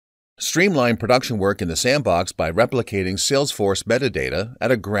Streamline production work in the sandbox by replicating Salesforce metadata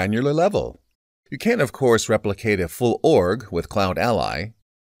at a granular level. You can, of course, replicate a full org with CloudAlly,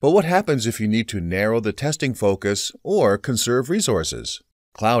 but what happens if you need to narrow the testing focus or conserve resources?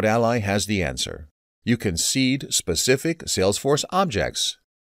 CloudAlly has the answer. You can seed specific Salesforce objects.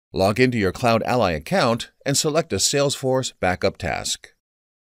 Log into your CloudAlly account and select a Salesforce backup task.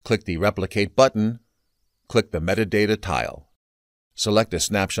 Click the Replicate button. Click the Metadata tile. Select a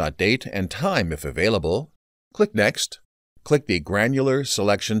snapshot date and time if available. Click Next. Click the Granular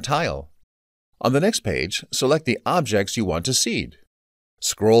Selection tile. On the next page, select the objects you want to seed.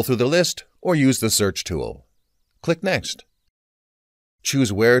 Scroll through the list or use the search tool. Click Next.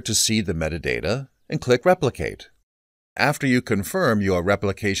 Choose where to seed the metadata and click Replicate. After you confirm your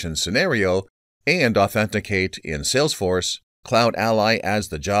replication scenario and authenticate in Salesforce, CloudAlly adds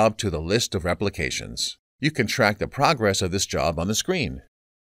the job to the list of replications. You can track the progress of this job on the screen.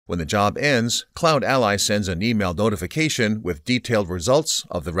 When the job ends, CloudAlly sends an email notification with detailed results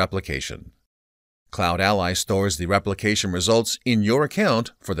of the replication. CloudAlly stores the replication results in your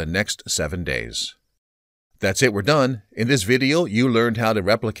account for the next 7 days. That's it, we're done. In this video, you learned how to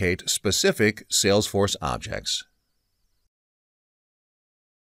replicate specific Salesforce objects.